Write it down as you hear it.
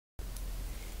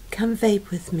come vape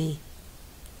with me.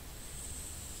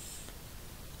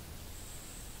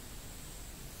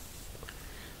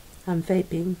 I'm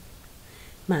vaping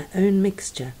my own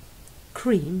mixture,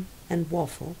 cream and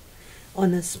waffle,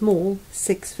 on a small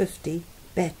 650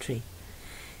 battery.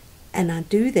 And I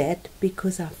do that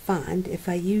because I find if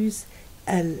I use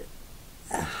a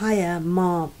higher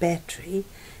mAh battery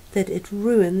that it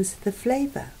ruins the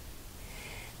flavor.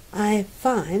 I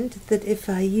find that if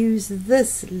I use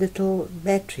this little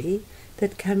battery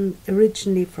that came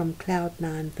originally from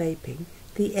Cloud9 Vaping,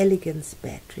 the Elegance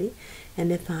battery,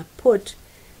 and if I put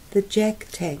the jack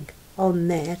tank on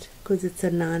that, because it's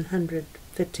a 900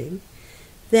 fitting,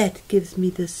 that gives me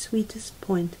the sweetest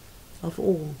point of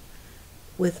all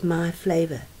with my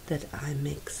flavor that I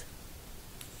mix.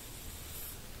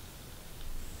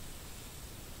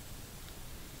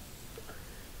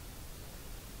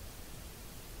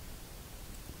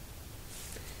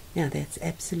 Now that's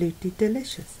absolutely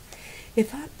delicious.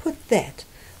 If I put that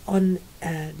on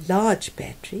a large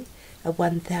battery, a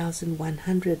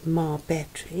 1100 mAh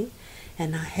battery,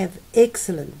 and I have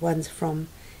excellent ones from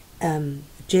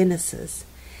Genesis,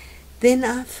 then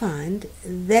I find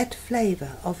that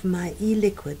flavor of my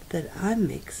e-liquid that I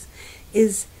mix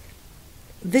is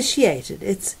vitiated,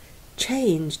 it's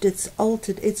changed, it's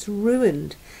altered, it's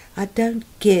ruined. I don't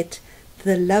get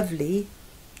the lovely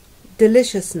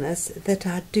deliciousness that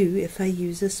I do if I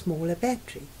use a smaller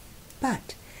battery.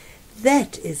 But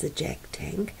that is a jack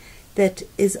tank that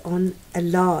is on a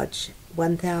large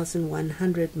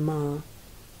 1100 mAh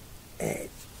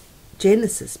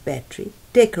Genesis battery,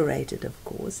 decorated of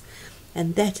course,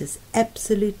 and that is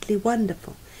absolutely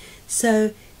wonderful.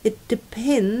 So it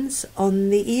depends on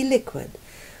the e-liquid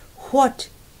what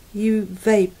you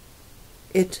vape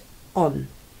it on.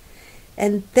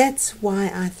 And that's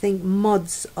why I think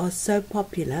mods are so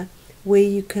popular, where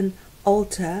you can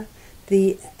alter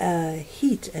the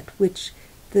heat at which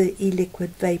the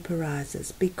e-liquid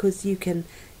vaporizes, because you can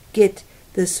get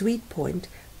the sweet point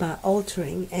by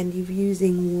altering, and you're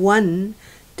using one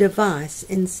device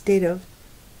instead of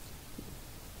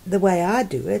the way I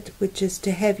do it, which is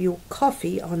to have your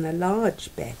coffee on a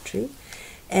large battery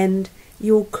and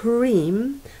your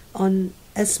cream on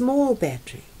a small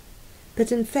battery.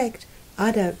 But in fact,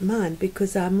 I don't mind,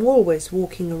 because I'm always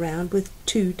walking around with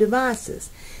two devices.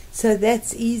 So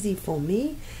that's easy for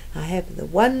me. I have the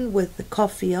one with the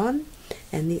coffee on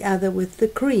and the other with the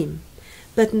cream.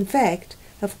 But in fact,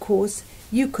 of course,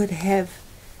 you could have,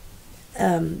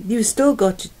 you've still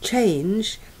got to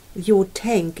change your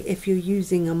tank if you're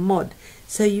using a mod.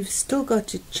 So you've still got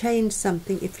to change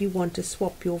something if you want to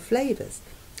swap your flavors.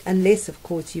 Unless, of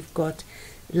course, you've got,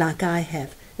 like I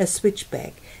have, a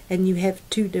switchback, and you have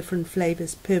two different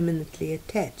flavors permanently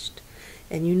attached,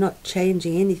 and you're not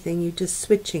changing anything, you're just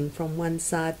switching from one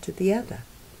side to the other.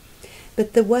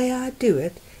 But the way I do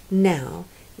it now,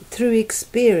 through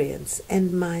experience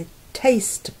and my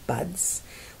taste buds,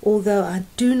 although I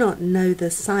do not know the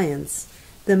science,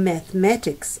 the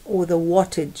mathematics, or the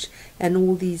wattage and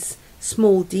all these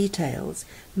small details,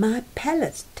 my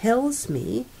palate tells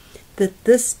me that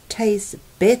this tastes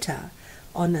better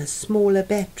on a smaller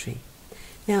battery.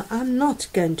 Now, I'm not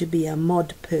going to be a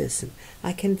mod person.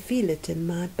 I can feel it in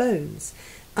my bones.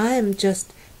 I am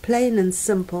just plain and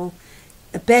simple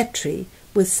a battery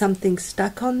with something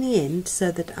stuck on the end so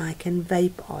that I can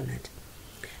vape on it.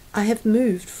 I have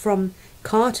moved from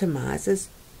cartomizers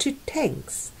to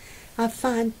tanks. I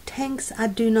find tanks I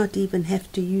do not even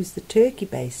have to use the turkey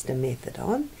baster method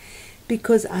on,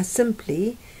 because I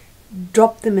simply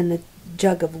drop them in a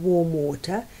jug of warm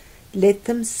water, let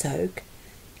them soak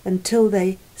until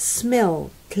they smell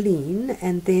clean,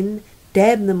 and then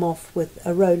dab them off with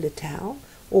a roller towel,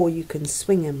 or you can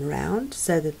swing them around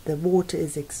so that the water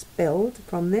is expelled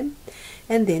from them,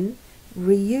 and then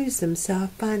reuse them. So I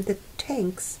find that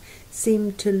tanks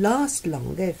seem to last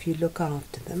longer if you look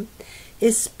after them,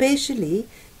 especially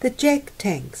the jack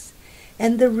tanks.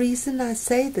 And the reason I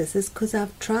say this is because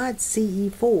I've tried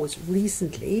CE4s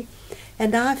recently,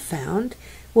 and I found,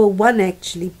 well, one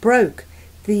actually broke.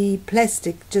 The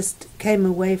plastic just came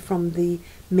away from the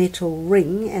metal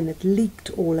ring and it leaked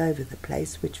all over the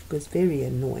place, which was very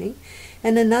annoying.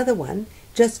 And another one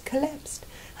just collapsed.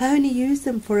 I only used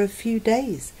them for a few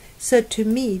days, so to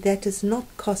me that is not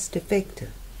cost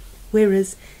effective.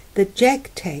 Whereas the jack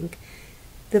tank,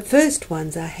 the first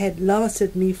ones I had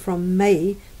lasted me from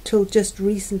May till just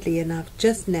recently, and I've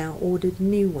just now ordered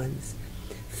new ones.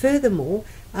 Furthermore,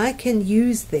 I can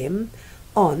use them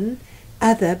on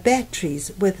other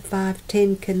batteries with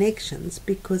 510 connections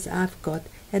because I've got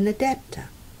an adapter.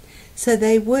 So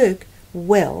they work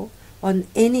well on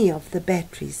any of the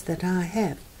batteries that I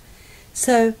have.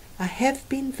 So I have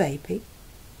been vaping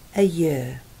a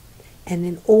year, and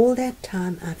in all that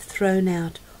time I've thrown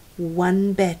out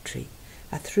one battery.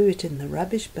 I threw it in the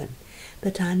rubbish bin,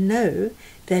 but I know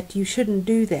that you shouldn't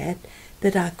do that,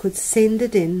 that I could send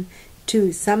it in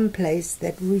to some place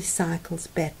that recycles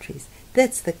batteries.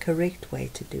 That's the correct way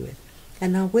to do it,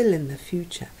 and I will in the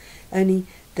future. Only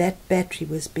that battery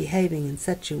was behaving in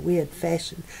such a weird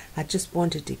fashion, I just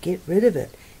wanted to get rid of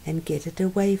it and get it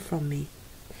away from me.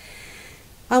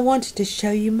 I wanted to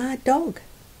show you my dog.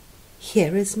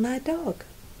 Here is my dog.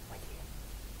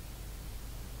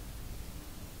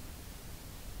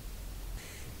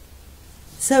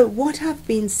 So what I've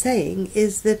been saying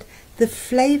is that the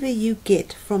flavor you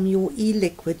get from your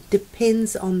e-liquid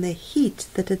depends on the heat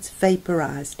that it's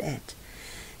vaporized at.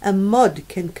 A mod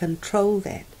can control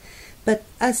that, but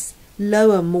us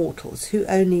lower mortals who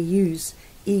only use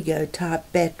ego type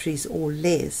batteries or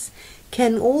less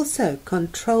can also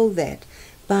control that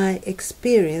by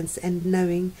experience and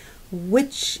knowing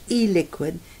which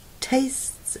e-liquid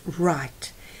tastes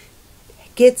right,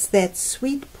 gets that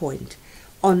sweet point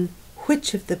on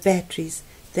which of the batteries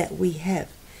that we have.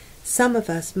 Some of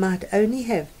us might only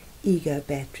have ego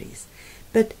batteries,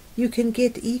 but you can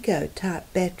get ego type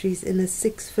batteries in a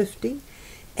 650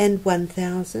 and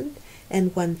 1000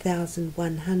 and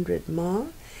 1100 mAh,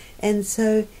 and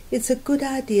so it's a good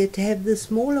idea to have the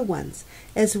smaller ones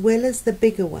as well as the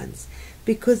bigger ones,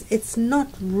 because it's not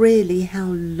really how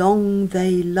long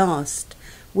they last,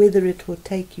 whether it will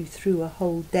take you through a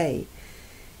whole day.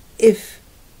 If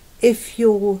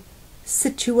your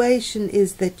situation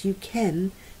is that you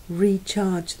can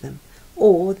recharge them,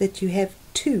 or that you have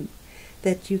two,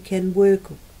 that you can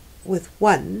work with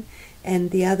one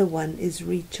and the other one is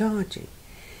recharging.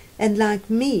 And like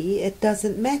me, it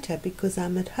doesn't matter because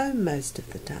I'm at home most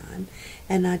of the time,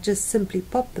 and I just simply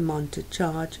pop them on to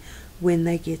charge when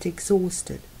they get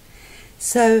exhausted.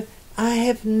 So I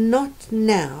have not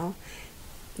now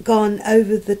gone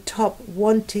over the top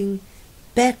wanting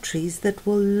batteries that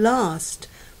will last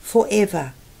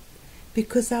forever,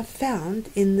 because I've found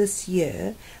in this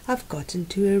year I've got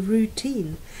into a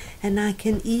routine and I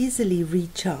can easily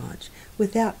recharge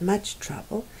without much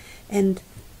trouble. And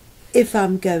if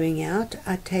I'm going out,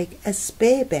 I take a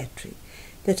spare battery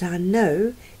that I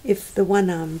know if the one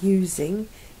I'm using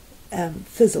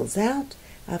fizzles out,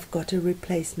 I've got a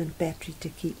replacement battery to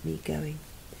keep me going.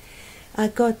 I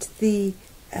got the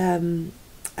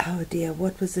oh dear,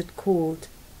 what was it called?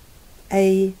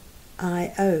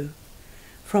 AIO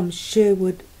from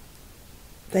Sherwood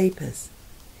Vapers.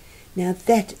 Now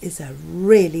that is a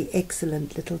really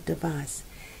excellent little device.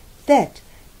 That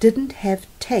didn't have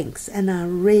tanks, and I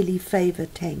really favour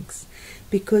tanks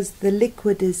because the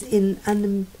liquid is in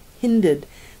unhindered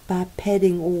by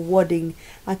padding or wadding.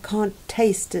 I can't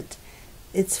taste it.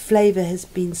 Its flavour has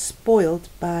been spoiled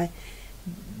by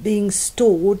being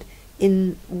stored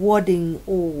in wadding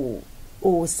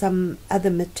or some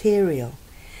other material.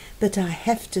 But I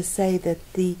have to say that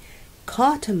the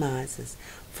cartomizers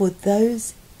for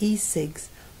those e-cigs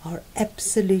are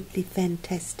absolutely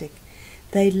fantastic.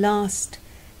 They last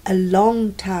a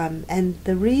long time, and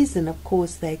the reason of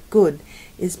course they're good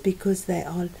is because they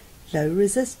are low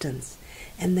resistance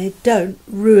and they don't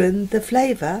ruin the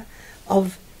flavour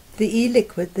of the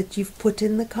e-liquid that you've put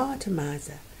in the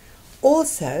cartomizer.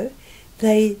 Also,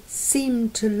 they seem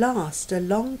to last a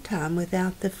long time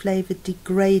without the flavour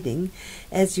degrading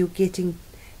as you're getting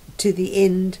to the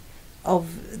end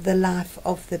of the life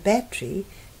of the battery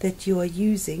that you are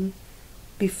using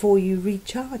before you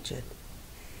recharge it.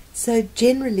 So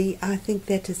generally I think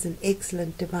that is an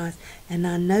excellent device, and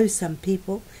I know some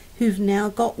people who've now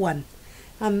got one.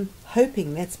 I'm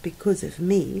hoping that's because of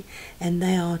me, and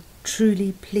they are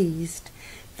truly pleased.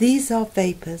 These are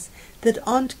vapors that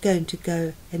aren't going to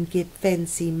go and get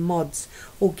fancy mods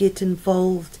or get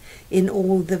involved in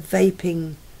all the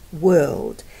vaping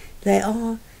world. They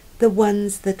are the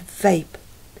ones that vape,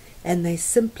 and they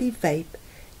simply vape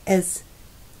as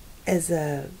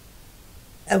a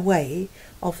way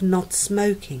of not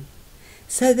smoking.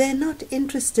 So they're not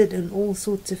interested in all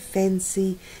sorts of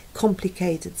fancy,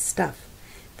 complicated stuff.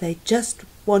 They just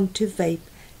want to vape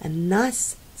a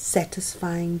nice,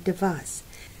 satisfying device.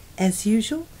 As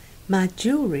usual, my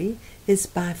jewellery is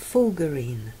by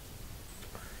Fulgorine.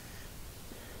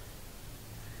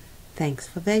 Thanks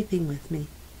for vaping with me.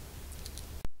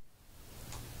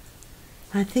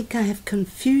 I think I have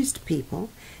confused people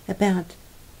about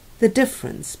the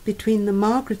difference between the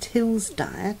Margaret Hills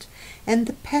diet and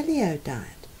the paleo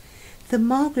diet. The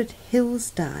Margaret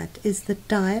Hills diet is the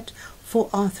diet for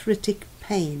arthritic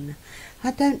pain.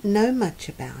 I don't know much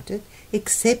about it,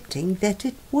 excepting that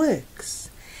it works.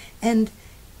 and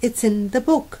it's in the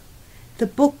book. The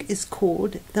book is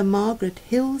called The Margaret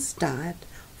Hills Diet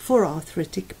for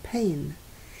Arthritic Pain.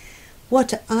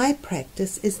 What I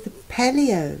practice is the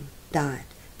paleo diet,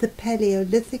 the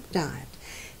Paleolithic diet,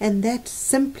 and that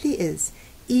simply is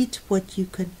eat what you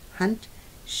can hunt,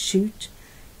 shoot,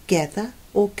 gather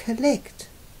or collect,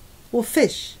 or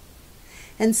fish.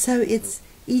 And so it's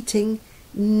eating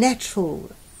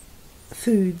natural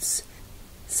foods.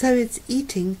 So it's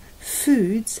eating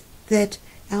foods that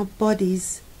our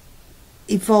bodies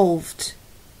evolved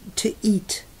to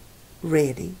eat,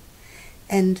 really,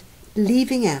 and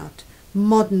leaving out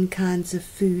modern kinds of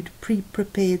food,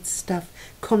 pre-prepared stuff,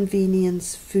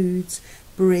 convenience foods,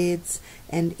 breads,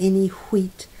 and any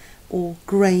wheat or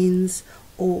grains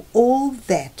or all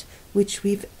that which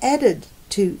we've added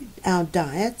to our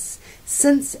diets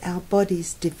since our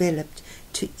bodies developed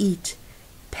to eat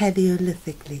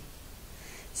paleolithically.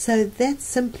 So that's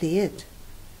simply it.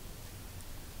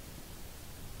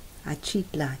 I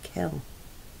cheat like hell.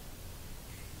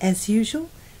 As usual,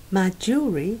 my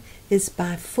jewellery is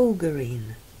by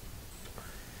Fulgorine.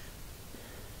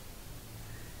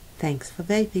 Thanks for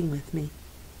vaping with me.